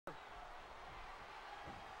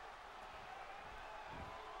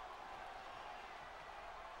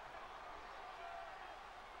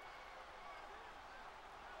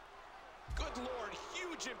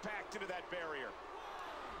Huge impact into that barrier.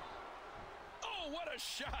 Oh, what a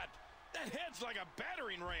shot. That head's like a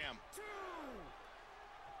battering ram. 2,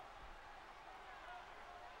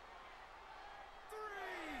 3.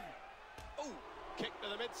 Oh, kick to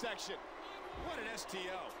the midsection. What an STO.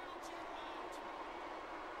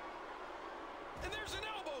 And there's an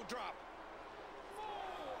elbow drop.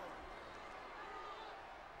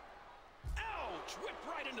 4. Ouch, whipped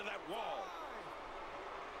right into that wall.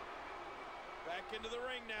 Back into the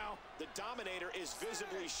ring now. The Dominator is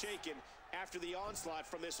visibly shaken after the onslaught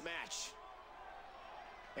from this match.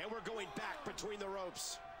 And we're going back between the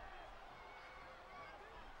ropes.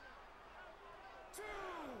 2.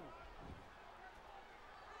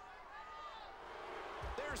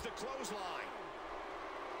 There's the clothesline.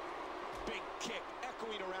 Big kick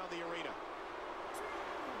echoing around the arena.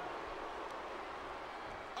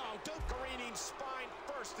 Oh, don't careening spine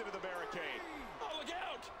first into the barricade. Oh, look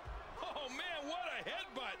out. Oh, man, what a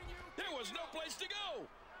headbutt. There was no place to go.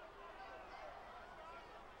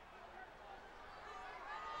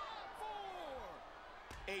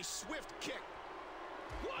 4. A swift kick.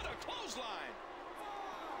 What a clothesline.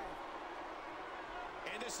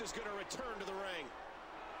 5. And this is going to return to the ring.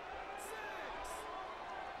 6.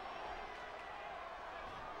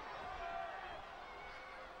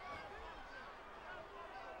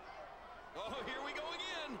 Oh, here we go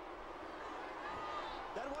again.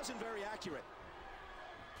 That wasn't very accurate.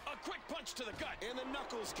 A quick punch to the gut. And the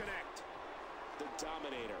knuckles connect. The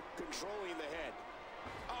Dominator controlling the head.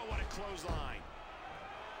 Oh, what a clothesline.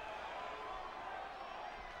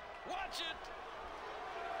 Watch it.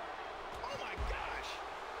 Oh, my gosh.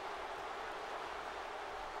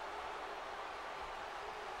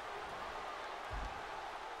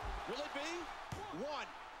 Will it be? 1.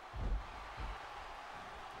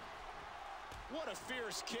 What a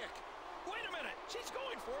fierce kick. Wait a minute. She's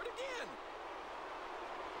going for it again.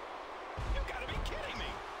 You gotta be kidding me.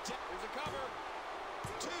 Here's a cover.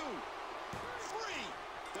 2, 3.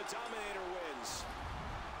 The Dominator wins.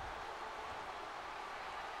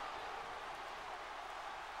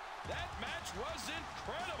 That match was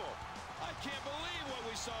incredible. I can't believe what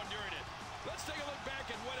we saw during it. Let's take a look back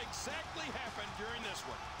at what exactly happened during this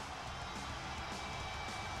one.